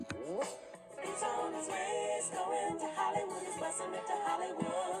going to Hollywood, he's busting into Hollywood.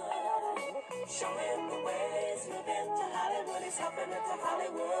 Showing the ways, living to Hollywood, he's hopping into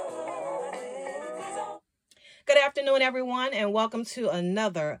Hollywood. Good afternoon, everyone, and welcome to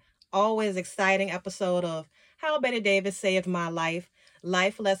another always exciting episode of How Betty Davis Saved My Life,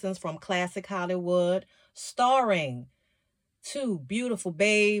 Life Lessons from Classic Hollywood, starring two beautiful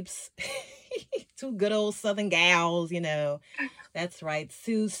babes, two good old Southern gals, you know. That's right,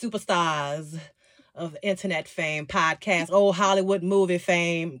 two superstars of internet fame, podcast, old Hollywood movie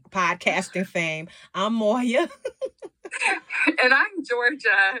fame, podcasting fame. I'm Moya. And I'm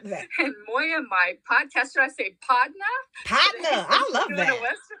Georgia. And Moya, my podcast, should I say Podna? Podna. I love that.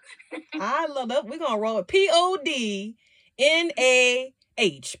 I love that. We're going to roll it. Podnah.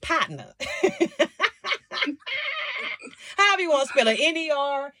 Podna. However you want to spell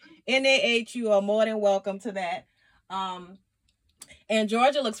it. NERNAH. You are more than welcome to that. And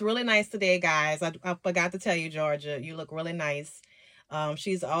Georgia looks really nice today, guys. I forgot to tell you, Georgia, you look really nice.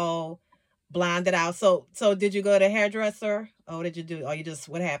 She's all blinded out. So did you go to a hairdresser? Or what did you do? Or you just,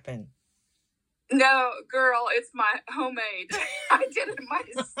 what happened? No, girl, it's my homemade. I did it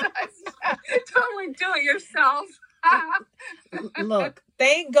myself. Totally do it yourself. Look,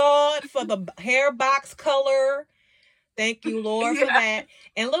 thank God for the hair box color. Thank you, Lord, for that.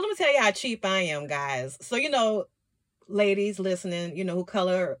 And let me tell you how cheap I am, guys. So, you know, ladies listening, you know,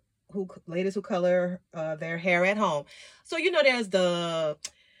 ladies who color their hair at home. So, you know, there's the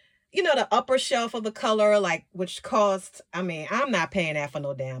upper shelf of the color, like, which costs, I mean, I'm not paying that for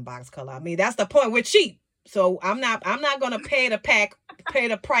no damn box color. I mean, that's the point. We're cheap. So I'm not going to pay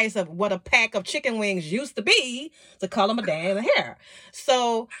the price of what a pack of chicken wings used to be to color my damn hair.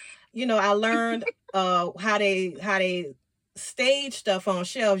 So, you know, I learned how they stage stuff on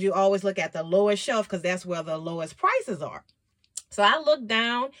shelves. You always look at the lowest shelf because that's where the lowest prices are. So I looked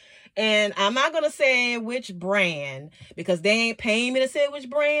down, and I'm not going to say which brand because they ain't paying me to say which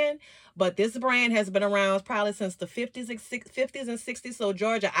brand, but this brand has been around probably since the 50s and 60s. So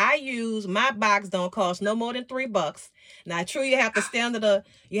Georgia, my box don't cost no more than $3. Now, true, you have to stay under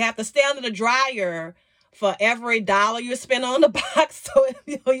the dryer for every $1 you spend on the box, so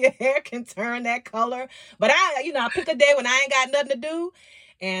your hair can turn that color. But I pick a day when I ain't got nothing to do,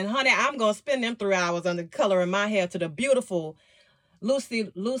 and honey, I'm gonna spend them 3 hours on the color in my hair to the beautiful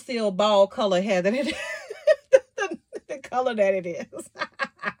Lucille Ball color hair that it is. the color that it is.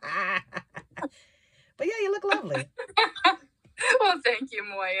 But yeah, you look lovely. Well, thank you,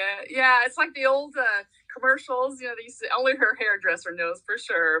 Moya. Yeah, it's like the old commercials. You know, only her hairdresser knows for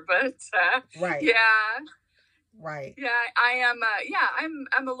sure. But right. Yeah. Right. Yeah, I am.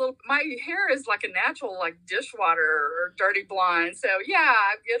 I'm a little. My hair is like a natural, like dishwater or dirty blonde. So yeah,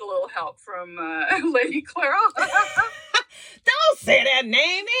 I get a little help from Lady Clara. Don't say that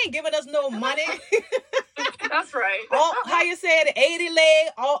name. They ain't giving us no money. That's right. How you say it? 80 leg,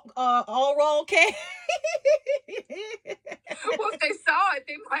 all roll cake. Well, if they saw it,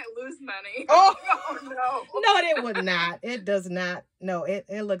 they might lose money. Oh no. No, it would not. It does not. No, it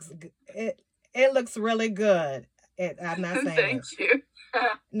looks. It looks really good. I'm not saying. Thank you.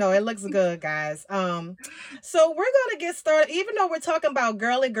 No, it looks good, guys. So we're gonna get started. Even though we're talking about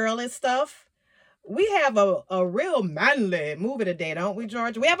girly stuff, we have a real manly movie today, don't we,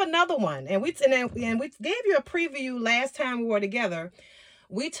 George? We have another one, and we gave you a preview last time we were together.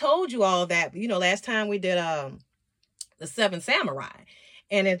 We told you all that, you know, last time we did the Seven Samurai,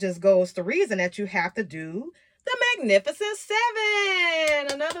 and it just goes to reason that you have to do The Magnificent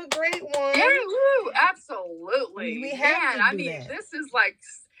Seven, another great one. Yeah, woo, absolutely. We have to do that. This is like,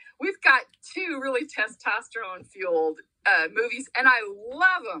 we've got two really testosterone-fueled movies, and I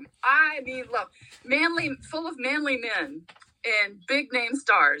love them. I mean, full of manly men and big-name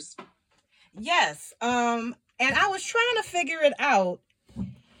stars. Yes, and I was trying to figure it out.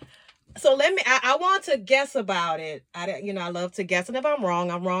 So I want to guess about it. I love to guess, and if I'm wrong,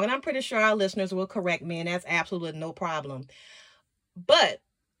 I'm wrong, and I'm pretty sure our listeners will correct me, and that's absolutely no problem. But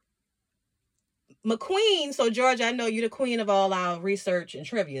McQueen, so Georgia, I know you're the queen of all our research and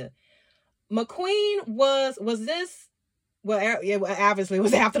trivia. McQueen was this, well, obviously it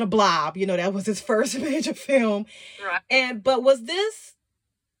was after The Blob, you know, that was his first major film. Right. But was this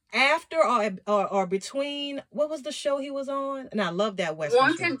after or between, what was the show he was on? And I love that Western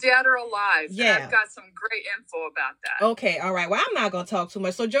Wanted, Dead or Alive. Yeah. I've got some great info about that. Okay, all right. Well, I'm not going to talk too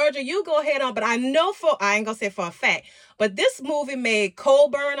much. So, Georgia, you go ahead on. But I know I ain't going to say for a fact, but this movie made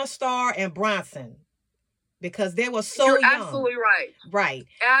Colburn a star and Bronson. because they were so You're young. absolutely right. Right.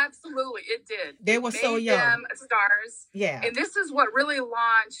 Absolutely, it did. They were so young. Them stars. Yeah. And this is what really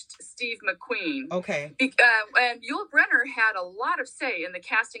launched Steve McQueen. Okay. And Yul Brynner had a lot of say in the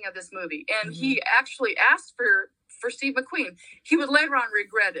casting of this movie. And he actually asked for Steve McQueen. He would later on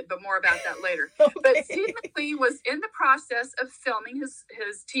regret it, but more about that later. Okay. But Steve McQueen was in the process of filming his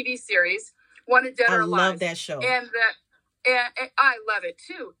TV series, Wanted Dead or Alive. I love that show. And I love it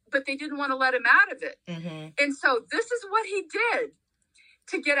too, but they didn't want to let him out of it. And so this is what he did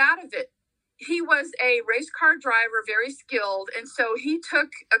to get out of it. He was a race car driver, very skilled. And so he took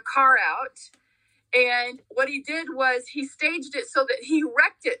a car out, and what he did was he staged it so that he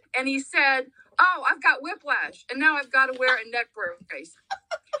wrecked it. And he said, "Oh, I've got whiplash, and now I've got to wear a neck brace."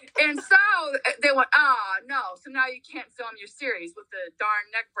 And so they went, no. So now you can't film your series with the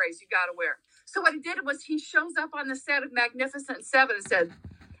darn neck brace you got to wear. So what he did was he shows up on the set of Magnificent Seven and said,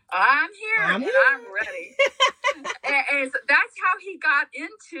 I'm here. I'm ready. and so that's how he got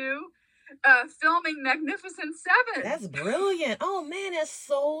into filming Magnificent Seven. That's brilliant. Oh, man, that's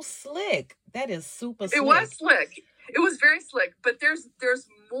so slick. That is super slick. It was slick. It was very slick. But there's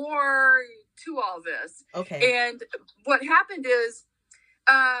more to all this. Okay. And what happened is...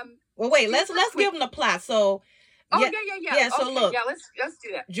 well, wait, let's give them the plot. So... Yeah. So okay, look, let's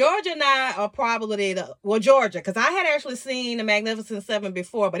do that. Georgia and I are probably Georgia, because I had actually seen the Magnificent Seven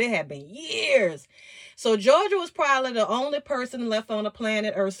before, but it had been years. So Georgia was probably the only person left on the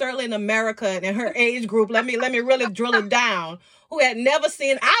planet, or certainly in America, and in her age group. Let me really drill it down. Who had never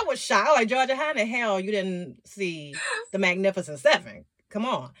seen? I was shocked. Like, Georgia, how in the hell you didn't see the Magnificent Seven? Come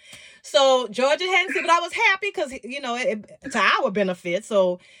on. So Georgia hadn't seen it, but I was happy because, to our benefit.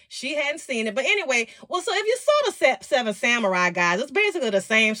 So she hadn't seen it. But anyway, well, so if you saw the Seven Samurai, guys, it's basically the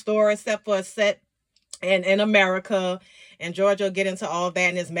same story except for a set in America. And Georgia will get into all of that.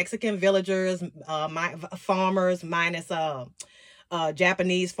 And there's Mexican villagers, farmers, minus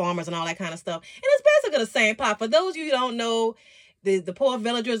Japanese farmers and all that kind of stuff. And it's basically the same plot. For those of you who don't know, the poor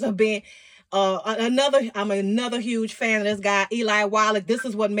villagers are being... I'm another huge fan of this guy, Eli Wallach. This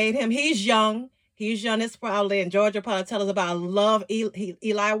is what made him. He's young. It's probably, and Georgia probably tell us about. I love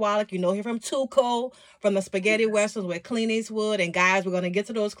Eli Wallach. You know him from Tuco, from the spaghetti westerns with Clint Eastwood. And guys, we're going to get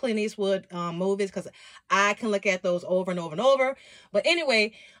to those Clint Eastwood movies because I can look at those over and over and over. But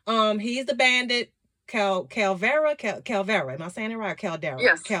anyway, he's the bandit. Calvera. Am I saying it right? Caldera.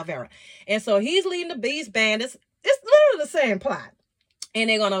 Yes. Calvera. And so he's leading these bandits. It's literally the same plot. And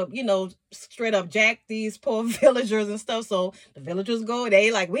they're going to, straight up jack these poor villagers and stuff. So the villagers go,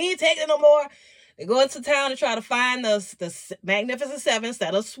 they like, we ain't taking it no more. They go into town to try to find the Magnificent Seven,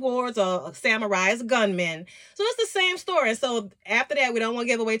 set of swords or samurais, gunmen. So it's the same story. So after that, we don't want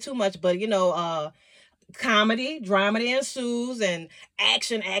to give away too much, but, comedy, dramedy ensues, and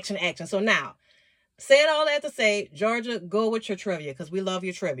action. So now, said all that to say, Georgia, go with your trivia, because we love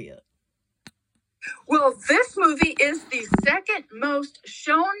your trivia. Well, this movie is the second most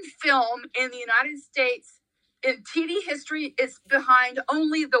shown film in the United States in TV history. It's behind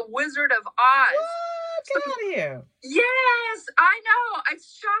only The Wizard of Oz. What? Get out of here. Yes, I know.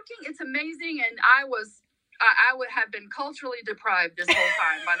 It's shocking. It's amazing. And I would have been culturally deprived this whole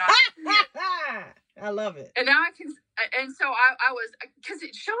time by not. I love it. And now I can. And so I was, because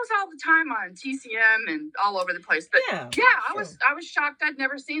it shows all the time on TCM and all over the place. But I was shocked. I'd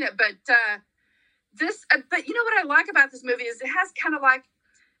never seen it. But but you know what I like about this movie is it has kind of like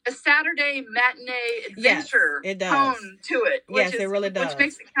a Saturday matinee adventure tone to it. It really does. Which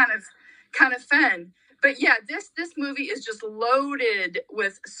makes it kind of fun. But yeah, this movie is just loaded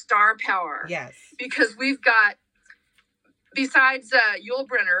with star power. Yes. Because we've got, besides Yul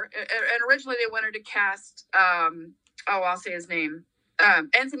Brynner, and originally they wanted to cast, I'll say his name,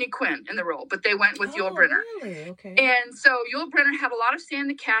 Anthony Quinn in the role, but they went with Yul Brynner. Really? Okay. And so Yul Brynner had a lot of say in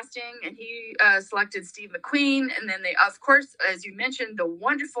the casting, and he selected Steve McQueen. And then they, of course, as you mentioned, the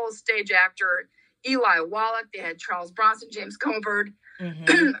wonderful stage actor Eli Wallach. They had Charles Bronson, James Coburn,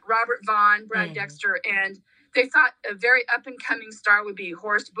 Robert Vaughn, Brad Dexter, and they thought a very up-and-coming star would be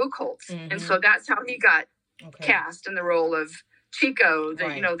Horst Buchholz. And so that's how he got cast in the role of Chico,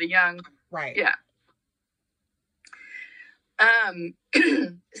 the young. Right. Yeah.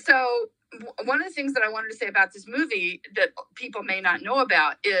 So one of the things that I wanted to say about this movie that people may not know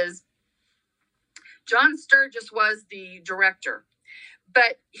about is John Sturges was the director,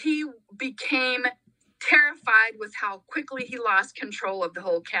 but he became terrified with how quickly he lost control of the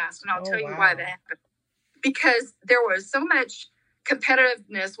whole cast. And I'll tell you why that happened. Because there was so much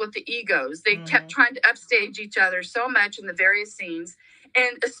competitiveness with the egos. They kept trying to upstage each other so much in the various scenes.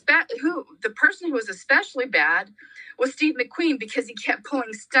 And the person who was especially bad was Steve McQueen, because he kept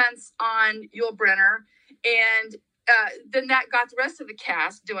pulling stunts on Yul Brynner And then that got the rest of the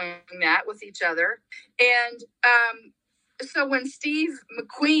cast doing that with each other. And so when Steve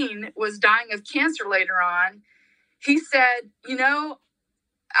McQueen was dying of cancer later on, he said, he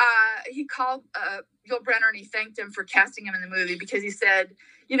called Yul Brynner and he thanked him for casting him in the movie, because he said,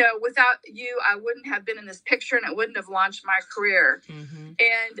 without you, I wouldn't have been in this picture and it wouldn't have launched my career. Mm-hmm.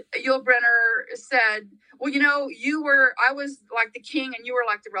 And Yul Brynner said, well, I was like the king and you were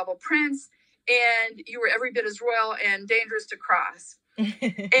like the rebel prince, and you were every bit as royal and dangerous to cross.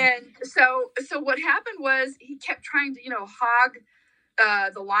 And so what happened was he kept trying to, hog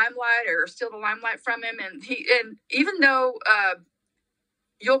the limelight or steal the limelight from him. And even though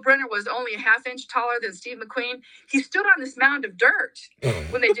Yul Brynner was only a half-inch taller than Steve McQueen, he stood on this mound of dirt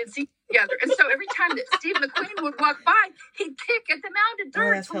when they did scenes together. And so every time that Steve McQueen would walk by, he'd pick at the mound of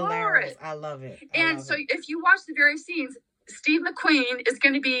dirt to lower it. I love it. If you watch the various scenes, Steve McQueen is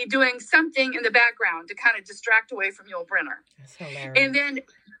going to be doing something in the background to kind of distract away from Yul Brynner. That's hilarious. And then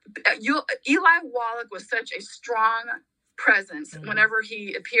Eli Wallach was such a strong presence whenever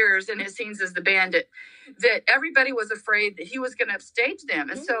he appears in his scenes as the bandit, that everybody was afraid that he was going to upstage them.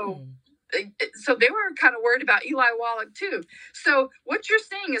 And so they were kind of worried about Eli Wallach too. So what you're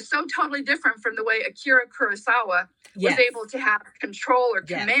seeing is so totally different from the way Akira Kurosawa was able to have control or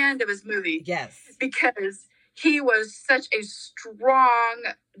command of his movie. Yes. Because he was such a strong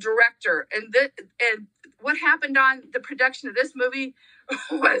director. And what happened on the production of this movie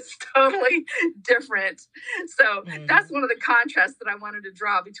was totally different. So that's one of the contrasts that I wanted to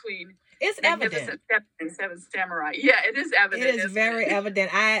draw between Magnificent Seven and Seven Samurai. Yeah, it is evident. It is very evident.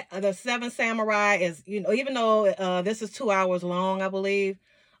 The Seven Samurai is, even though this is 2 hours long, I believe,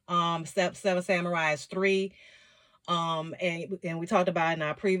 Seven Samurai is 3. And we talked about in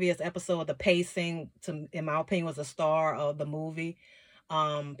our previous episode, the pacing, in my opinion, was a star of the movie,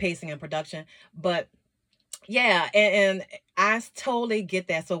 pacing and production. But yeah, and I totally get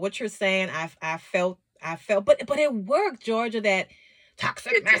that. So what you're saying, I felt, but it worked, Georgia, that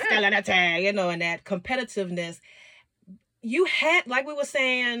toxic masculinity, and that competitiveness. You had, like we were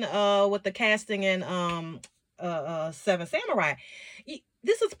saying, with the casting in Seven Samurai,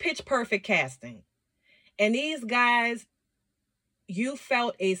 this is pitch perfect casting. And these guys, you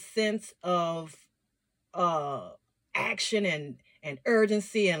felt a sense of action and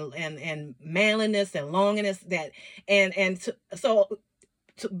urgency and manliness and longingness so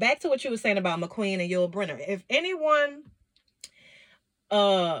back to what you were saying about McQueen and Yul Brynner. If anyone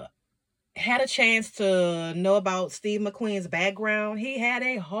had a chance to know about Steve McQueen's background, he had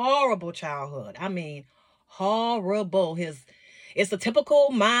a horrible childhood. I mean, horrible. It's a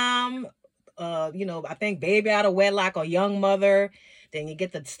typical mom. I think baby out of wedlock or young mother. Then you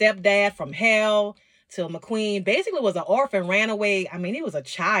get the stepdad from hell. Till McQueen basically was an orphan, ran away. I mean, he was a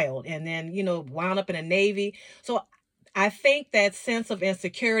child, and then, wound up in the Navy. So I think that sense of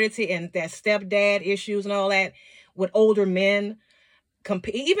insecurity and that stepdad issues and all that with older men,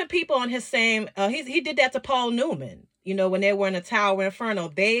 even people on his same, he did that to Paul Newman. When they were in the Tower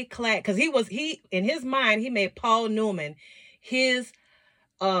Inferno, they clad, because he in his mind, he made Paul Newman his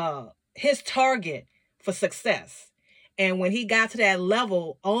target for success. And when he got to that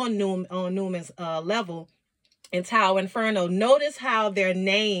level on Newman's level in Tower Inferno, notice how their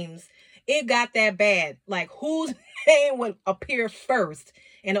names, it got that bad. Like whose name would appear first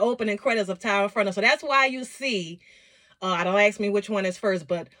in the opening credits of Tower Inferno. So that's why you see, don't ask me which one is first,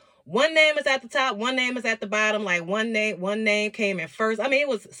 but one name is at the top, one name is at the bottom. Like one name came in first. I mean, it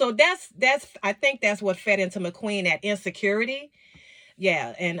was, so that's I think that's what fed into McQueen, that insecurity.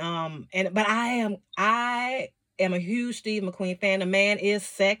 Yeah, but I am a huge Steve McQueen fan. The man is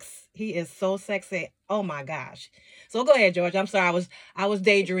sex. He is so sexy. Oh my gosh. So go ahead, George. I'm sorry. I was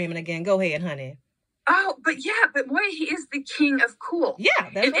daydreaming again. Go ahead, honey. Oh, but boy, he is the king of cool. Yeah,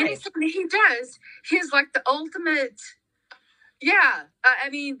 that's and right. Anything he does, he's like the ultimate. Yeah, I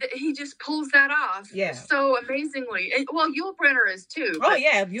mean, he just pulls that off. Yeah. So amazingly. And, well, Yul Brynner is too. Oh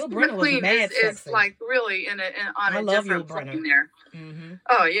yeah, Yul Brynner was mad sexy. Is like really on a different plane there. Mm-hmm.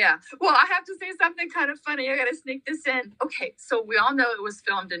 Oh yeah. Well, I have to say something kind of funny. I got to sneak this in. Okay, so we all know it was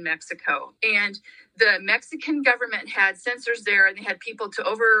filmed in Mexico, and the Mexican government had censors there, and they had people to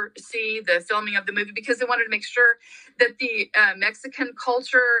oversee the filming of the movie because they wanted to make sure that the Mexican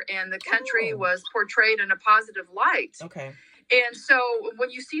culture and the country was portrayed in a positive light. Okay. And so when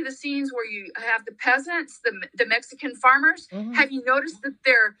you see the scenes where you have the peasants, the Mexican farmers, have you noticed that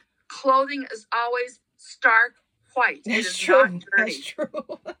their clothing is always stark white? That's it is true. not dirty. That's true.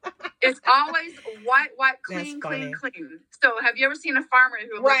 It's always white, clean. So have you ever seen a farmer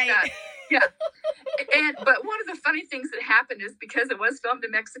who looks at? Yeah. But one of the funny things that happened is because it was filmed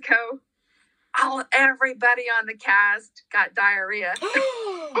in Mexico, Everybody on the cast got diarrhea.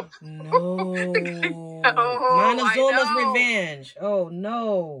 No. Montezuma's Revenge. Oh,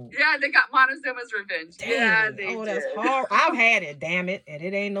 no. Yeah, they got Montezuma's Revenge. Dang. Yeah, they did. That's hard. I've had it, damn it, and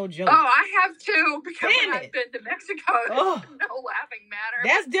it ain't no joke. Oh, I have too, because I've been to Mexico. Oh. No laughing matter.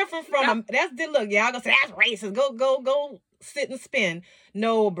 That's different from look, y'all gonna say that's racist. Go sit and spin.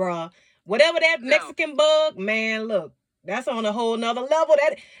 No, bruh. Whatever that Mexican bug, man, look. That's on a whole nother level.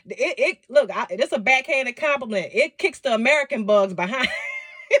 That it's a backhanded compliment. It kicks the American bugs behind.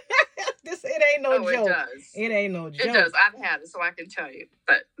 It ain't no joke. It does. It ain't no joke. It does. I've had it, so I can tell you.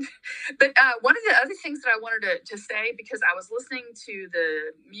 But one of the other things that I wanted to say, because I was listening to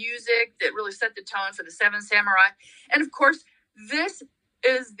the music that really set the tone for the Seven Samurai, and of course, this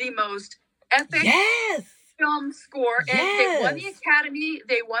is the most epic film score, and they won the Academy.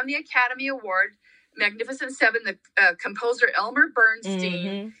 They won the Academy Award. Magnificent Seven, the composer Elmer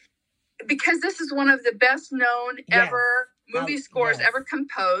Bernstein, because this is one of the best known ever movie scores ever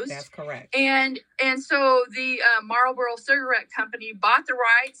composed. That's correct. And so the Marlboro Cigarette Company bought the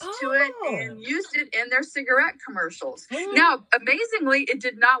rights to it and used it in their cigarette commercials. Now, amazingly, it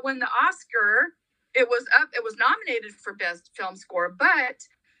did not win the Oscar. It was nominated for Best Film Score, but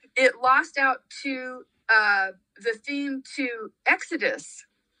it lost out to the theme to Exodus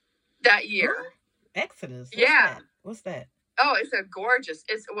that year. Exodus? What's that? Oh, it's a gorgeous.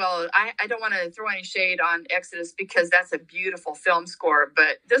 I don't want to throw any shade on Exodus because that's a beautiful film score,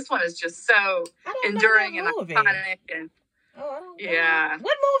 but this one is just so enduring and iconic. I don't know.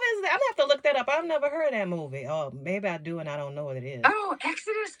 What movie is that? I'm gonna have to look that up. I've never heard that movie. Oh, maybe I do and I don't know what it is. Oh,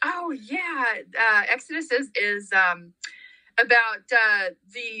 Exodus. Oh, yeah. Exodus is about the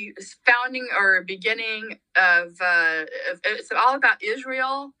founding or beginning of it's all about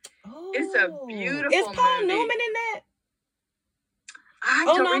Israel. Oh, it's a beautiful movie. Is Paul Newman in that?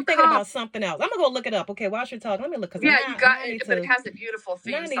 I'm thinking about something else. I'm gonna go look it up. Okay, while you're talking, let me look. Yeah, you got it, but it has a beautiful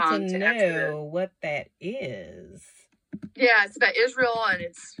theme song. I need to know what that is. Yeah, it's about Israel, and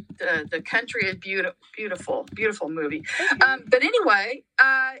it's the country is beautiful movie. Okay. But anyway,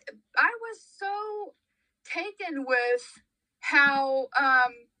 I was so taken with how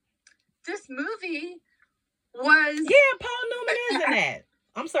this movie was. Yeah, Paul Newman is in that.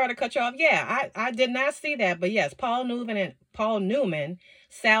 I'm sorry to cut you off. Yeah, I did not see that, but yes, Paul Newman, Sal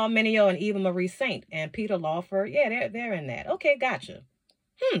Mineo, and Eva Marie Saint, and Peter Lawford. Yeah, they're in that. Okay, gotcha.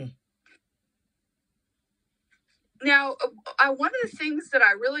 Now, one of the things that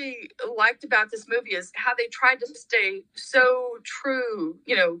I really liked about this movie is how they tried to stay so true,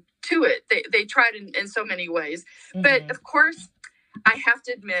 to it. They tried in so many ways, but of course, I have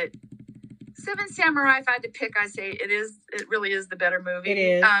to admit, Seven Samurai, if I had to pick, I say it really is the better movie. It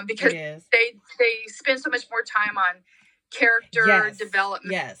is. Because they spend so much more time on character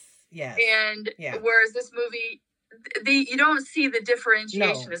development. Yes. And whereas this movie, you don't see the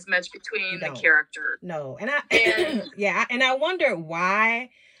differentiation as much between the character. No. And I wonder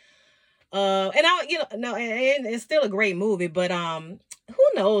why. And it's still a great movie, but who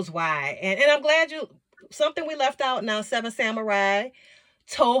knows why? And I'm glad something we left out now, Seven Samurai.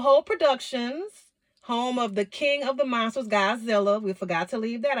 Toho Productions, home of the king of the monsters, Godzilla. We forgot to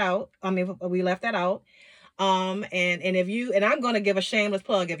leave that out. We left that out. And I'm going to give a shameless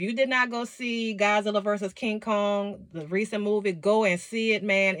plug. If you did not go see Godzilla versus King Kong, the recent movie, go and see it,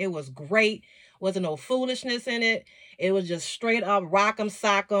 man. It was great. Wasn't no foolishness in it. It was just straight up rock'em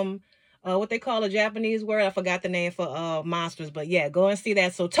sock'em. What they call a Japanese word. I forgot the name for monsters, but yeah, go and see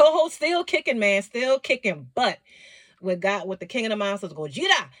that. So Toho still kicking, man. Still kicking butt. With the King of the Monsters,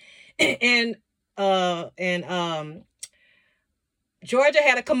 Gojira, and Georgia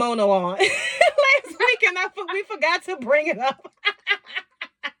had a kimono on last week, and we forgot to bring it up.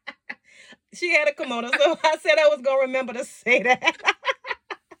 She had a kimono, so I said I was gonna remember to say that.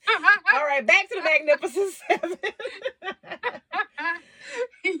 All right, back to the Magnificent Seven.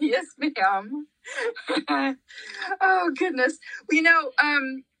 Yes, ma'am. Oh goodness,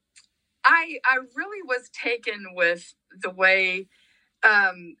 I really was taken with the way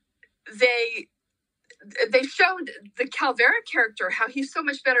they showed the Calvera character, how he's so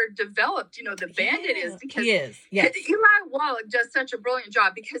much better developed, the bandit is, because he is. Yes. Eli Wallach does such a brilliant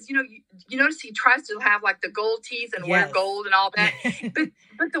job, because you notice he tries to have like the gold teeth and wear gold and all that,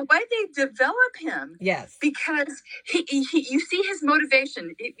 but the way they develop him, because he you see his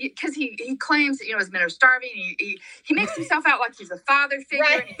motivation, because he claims that his men are starving. He makes himself out like he's a father figure,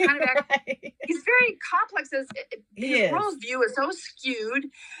 and he kind of he's very complex. His worldview is so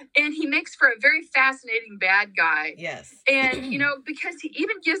skewed, and he makes for a very fascinating fascinating bad guy. Yes. And, you know, because he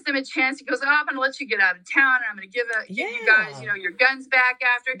even gives them a chance. He goes, oh, I'm going to let you get out of town. And I'm going to give you guys, you know, your guns back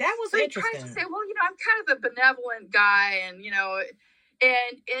after. That was interesting. He tries to say, well, you know, I'm kind of a benevolent guy. And, you know,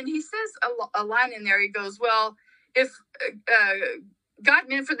 and he says a line in there. He goes, well, if God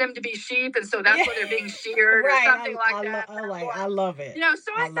meant for them to be sheep, and so that's why they're being sheared, or something like that. I love it. You know,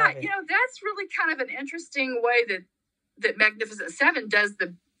 so I thought, you know, that's really kind of an interesting way that Magnificent Seven does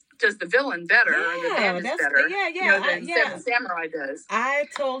the villain better, or the band is better, you know, than Seven Samurai does. I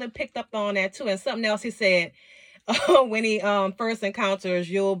totally picked up on that too. And something else he said when he first encounters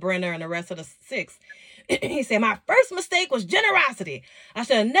Yul Brynner and the rest of the six, he said, my first mistake was generosity. I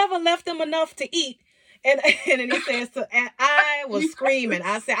should have never left them enough to eat. And then he says, and I was screaming.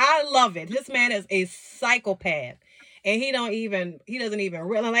 I said, I love it. This man is a psychopath. And he doesn't even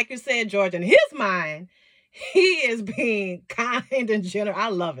really, like you said, George, in his mind, he is being kind and generous. I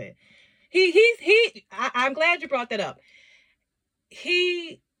love it. I'm glad you brought that up.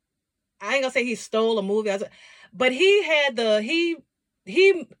 I ain't gonna say he stole a movie, but he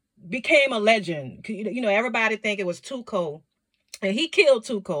became a legend. You know, everybody think it was Tuco, and he killed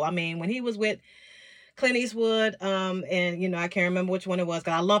Tuco. I mean, when he was with Clint Eastwood, and you know, I can't remember which one it was,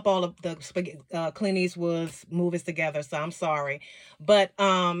 because I lump all of the Clint Eastwood's movies together, so I'm sorry. But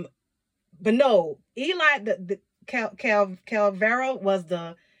no, Eli, the Calvero was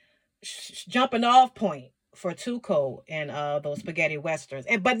the jumping off point for Tuco and those spaghetti westerns,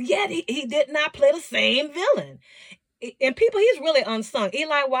 but yet he did not play the same villain. And people, he's really unsung.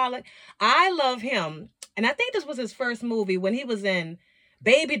 Eli Wallach, I love him, and I think this was his first movie when he was in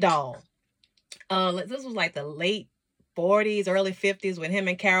Baby Doll. This was like the late 40s, early 50s, with him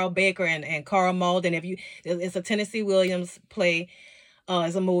and Carol Baker and Carl Malden. It's a Tennessee Williams play,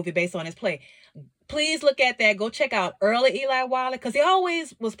 it's a movie based on his play. Please look at that. Go check out early Eli Wallach, because he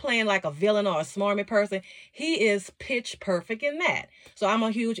always was playing like a villain or a smarmy person. He is pitch perfect in that. So I'm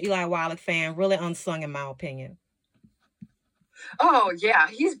a huge Eli Wallach fan, really unsung in my opinion. Oh, yeah.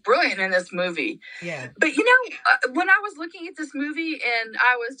 He's brilliant in this movie. Yeah. But, you know, when I was looking at this movie and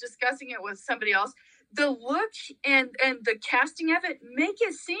I was discussing it with somebody else, the look and the casting of it make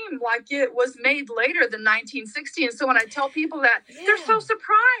it seem like it was made later than 1960. And so when I tell people that, they're so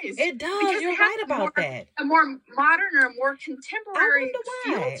surprised. It does. You're right about that. A more modern or more contemporary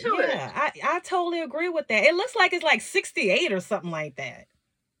feel to it. I totally agree with that. It looks like it's like 68 or something like that.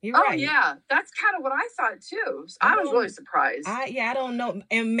 You're right. Yeah, that's kind of what I thought too. I was really surprised. I don't know,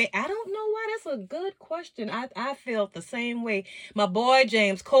 and I don't know why. That's a good question. I felt the same way. My boy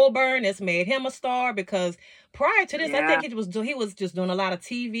James Coburn has made him a star, because prior to this, I think he was just doing a lot of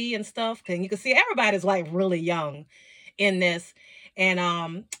TV and stuff. And you can see everybody's like really young in this,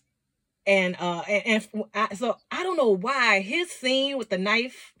 so I don't know why his scene with the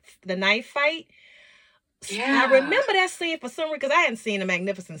knife fight. Yeah. I remember that scene for some reason, because I hadn't seen The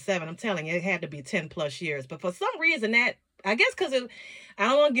Magnificent Seven. I'm telling you, it had to be 10 plus years. But for some reason, I guess because I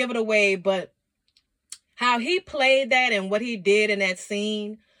don't want to give it away, but how he played that and what he did in that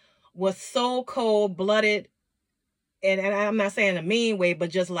scene was so cold-blooded. And I'm not saying in a mean way, but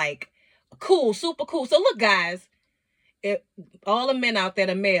just like cool, super cool. So look, guys, all the men out there,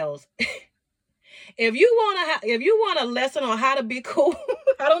 the males, if you want a lesson on how to be cool,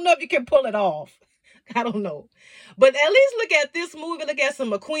 I don't know if you can pull it off. I don't know. But at least look at this movie. Look at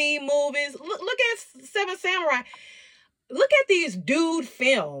some McQueen movies. Look at Seven Samurai. Look at these dude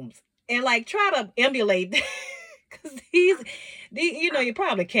films and like try to emulate. Because you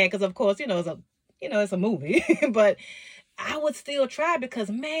probably can't, because of course, it's a movie. But I would still try, because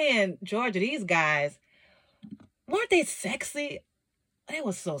man, Georgia, these guys, weren't they sexy? They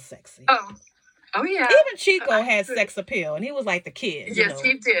were so sexy. Oh, yeah. Even Chico had sex appeal, and he was like the kid. Yes,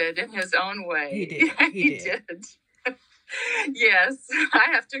 he did, in his own way. He did. He did. Yes, I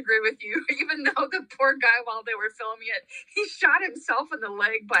have to agree with you. Even though the poor guy, while they were filming it, he shot himself in the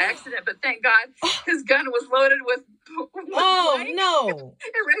leg by accident, but thank God his gun was loaded with blanks. No.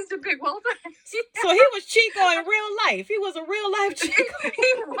 It raised a big welter. So he was Chico in real life. He was a real life Chico.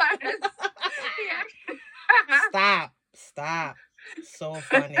 He was. Stop. So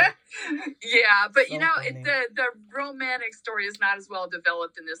funny. Yeah, but so the romantic story is not as well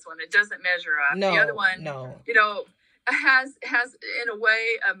developed in this one. It doesn't measure up. No, the other one, has in a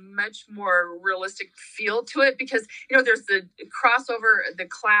way a much more realistic feel to it, because there's the crossover, the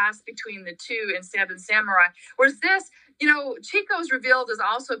class between the two in Seven Samurai. Whereas this, Chico's revealed as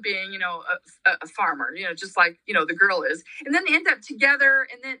also being a farmer, just like the girl is, and then they end up together.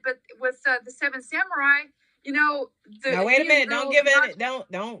 And then, but with the Seven Samurai. Now wait a minute!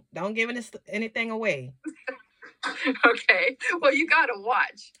 Don't give anything away. Okay. Well, you got to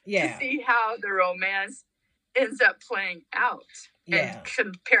watch Yeah. to see how the romance ends up playing out Yeah. and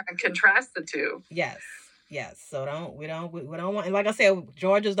compare and contrast the two. Yes. Yes. So we don't want, and like I said,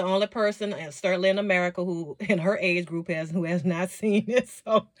 Georgia's the only person, and certainly in America, who in her age group who has not seen it.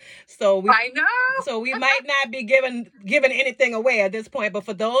 So I know. so we might not be giving anything away at this point. But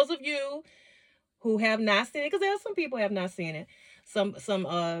for those of you who have not seen it, because there are some people who have not seen it, some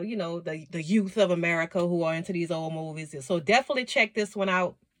you know, the youth of America who are into these old movies. So definitely check this one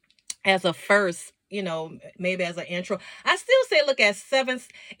out as a first, you know, maybe as an intro. I still say look at seven.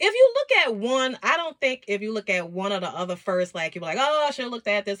 If you look at one, I don't think if you look at one or the other first, like you're like, oh, I should have looked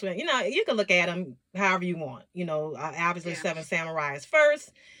at this one. You know, you can look at them however you want. You know, obviously Seven Samurais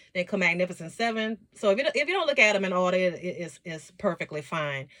first, then come Magnificent Seven. So if you don't look at them in order, it's perfectly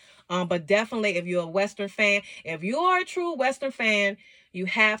fine. But definitely if you're a Western fan, if you are a true Western fan, you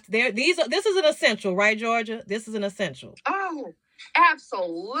have to, this is an essential, right, Georgia? This is an essential. Oh,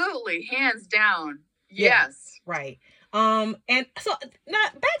 absolutely, hands down. Yes. Yeah, right. And so now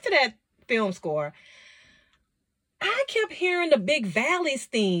back to that film score. I kept hearing the Big Valleys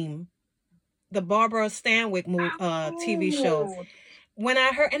theme, the Barbara Stanwyck TV show. When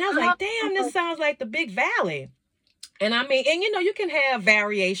I heard, and I was like, damn, this sounds like the Big Valley. And I mean, and you know, you can have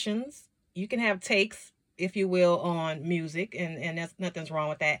variations, you can have takes, if you will, on music, and there's nothing's wrong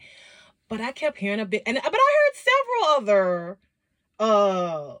with that. But I kept hearing but I heard several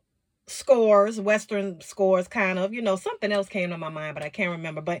other scores, Western scores, kind of, you know, something else came to my mind, but I can't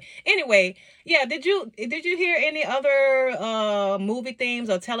remember. But anyway, yeah, did you hear any other movie themes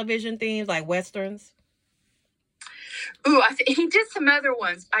or television themes like Westerns? Ooh, he did some other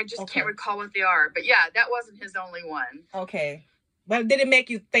ones. I just can't recall what they are. But yeah, that wasn't his only one. Okay. But did it make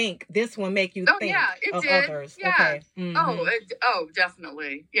you think? This one make you think of others? Yeah. Okay. Mm-hmm. Oh,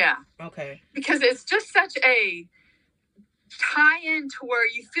 definitely. Yeah. Okay. Because it's just such a tie-in to where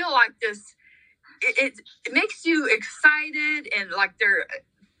you feel like this. It makes you excited and like they're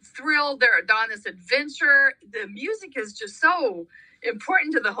thrilled. They're on this adventure. The music is just so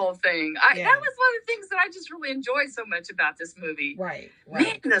important to the whole thing. That was one of the things that I just really enjoyed so much about this movie. Right.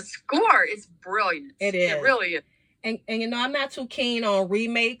 Man, the score is brilliant. It is. It really is. And you know, I'm not too keen on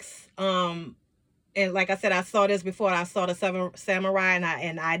remakes. And like I said, I saw this before. I saw the Seven Samurai,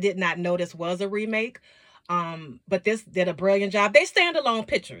 and I did not know this was a remake. But this did a brilliant job. They standalone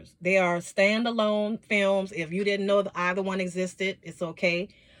pictures. They are standalone films. If you didn't know that either one existed, it's okay.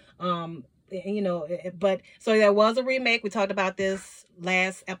 You know, but so there was a remake. We talked about this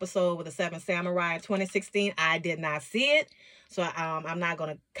last episode with the Seven Samurai in 2016. I did not see it, so I'm not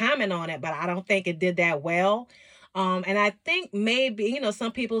going to comment on it. But I don't think it did that well. And I think maybe, you know,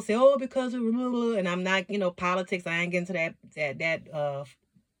 some people say, oh, because of, and I'm not, you know, politics. I ain't getting to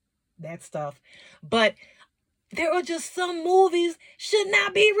that stuff. But there are just some movies should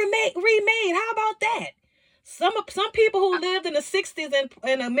not be remade. How about that? Some people who lived in the 60s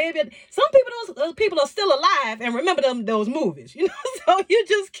and maybe some people, those people are still alive and remember those movies, you know. So you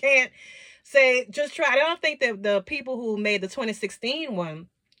just can't say just try. I don't think that the people who made the 2016 one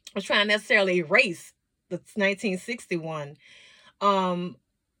was trying to necessarily erase the 1961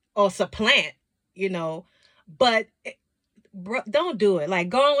 or supplant, you know. But don't do it. Like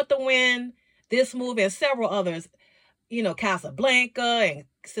Gone with the Wind, this movie, and several others, you know, Casablanca and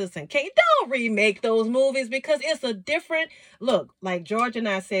Citizen Kane. Don't remake those movies because it's a different look. Like George and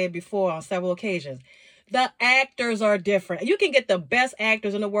I said before on several occasions, the actors are different. You can get the best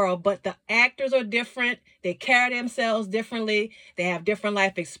actors in the world, but the actors are different. They carry themselves differently. They have different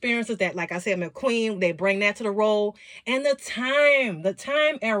life experiences that, like I said, McQueen, they bring that to the role. And the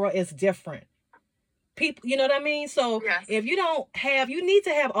time era is different. People, you know what I mean? So if you don't have, you need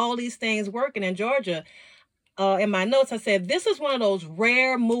to have all these things working. In Georgia, in my notes, I said, this is one of those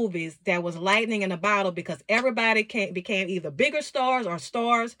rare movies that was lightning in a bottle because everybody became either bigger stars or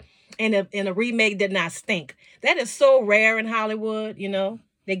stars, and the remake did not stink. That is so rare in Hollywood, you know.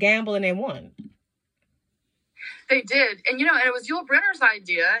 They gambled and they won. They did. And, you know, and it was Yul Brynner's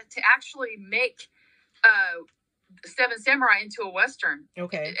idea to actually make Seven Samurai into a Western.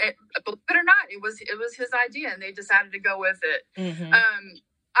 Okay. Believe it or not, it was his idea, and they decided to go with it. Mm-hmm.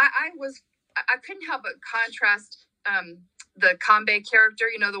 I couldn't help but contrast the Kanbei character,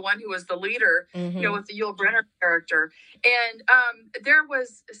 you know, the one who was the leader, mm-hmm. you know, with the Yul Brynner character. And there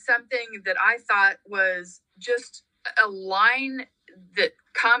was something that I thought was just a line that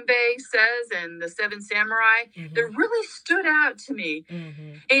Kanbei says in the Seven Samurai mm-hmm. that really stood out to me.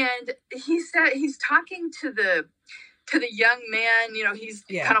 Mm-hmm. And he said, he's talking to the to the young man, he's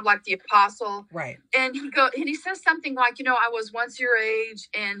Yeah. kind of like the apostle. Right. And he says something like, I was once your age,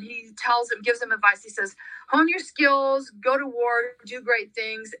 and he gives him advice. He says, hone your skills, go to war, do great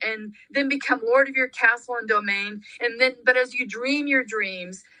things, and then become lord of your castle and domain. But as you dream your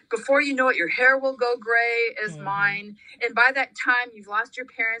dreams, before you know it, your hair will go gray as mine. And by that time, you've lost your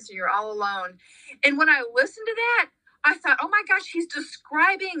parents and you're all alone. And when I listened to that, I thought, oh my gosh, he's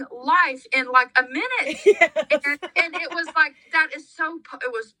describing life in like a minute. Yes. And it was like,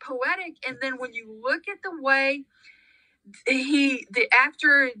 it was poetic. And then when you look at the way the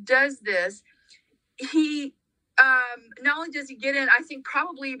actor does this, he, not only does he get in, I think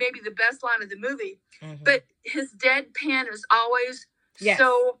probably maybe the best line of the movie, but his deadpan is always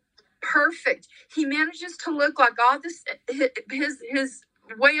so perfect. He manages to look like all this, his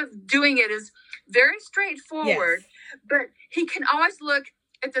way of doing it is very straightforward, but he can always look,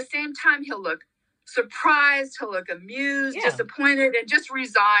 at the same time, he'll look surprised, he'll look amused, disappointed, and just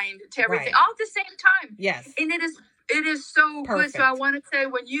resigned to everything, all at the same time. Yes. And it is so perfect. Good. So I want to say,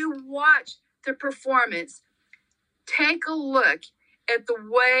 when you watch the performance, take a look at the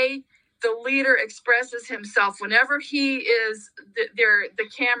way the leader expresses himself whenever he is the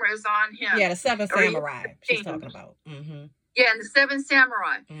camera is on him. Yeah, the Seven Samurai she's talking about. Yeah, and the Seven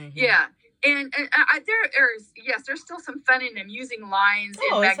Samurai. Yeah. And there's still some funny and amusing lines.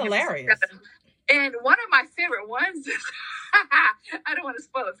 Oh, it's hilarious. And one of my favorite ones is, I don't want to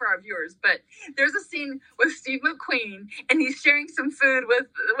spoil it for our viewers, but there's a scene with Steve McQueen, and he's sharing some food with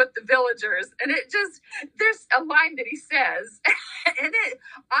the villagers, and there's a line that he says, and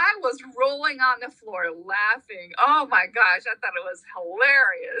I was rolling on the floor laughing. Oh my gosh, I thought it was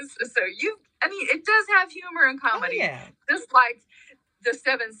hilarious. So it does have humor and comedy, just like the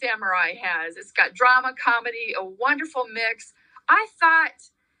Seven Samurai has. It's got drama, comedy, a wonderful mix. I thought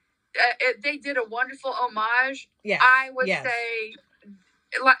they did a wonderful homage. I would say,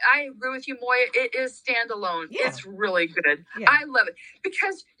 I agree with you, Moya. It is standalone. It's really good. I love it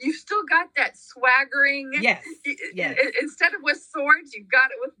because you've still got that swaggering. Instead of with swords, you've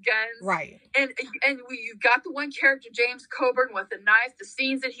got it with guns. Right. And you've got the one character, James Coburn, with the knife. The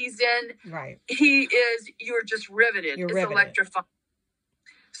scenes that he's in. Right. You're just riveted. It's electrifying.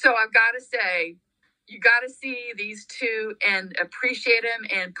 So I've got to say, you got to see these two and appreciate them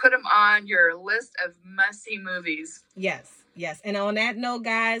and put them on your list of must-see movies. Yes. And on that note,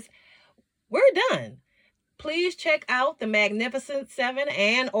 guys, we're done. Please check out The Magnificent Seven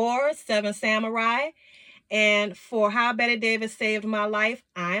or Seven Samurai. And for How Bette Davis Saved My Life,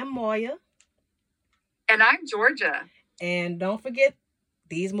 I am Moya. And I'm Georgia. And don't forget,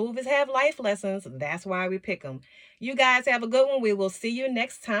 these movies have life lessons. That's why we pick them. You guys have a good one. We will see you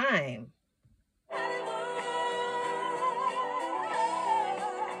next time.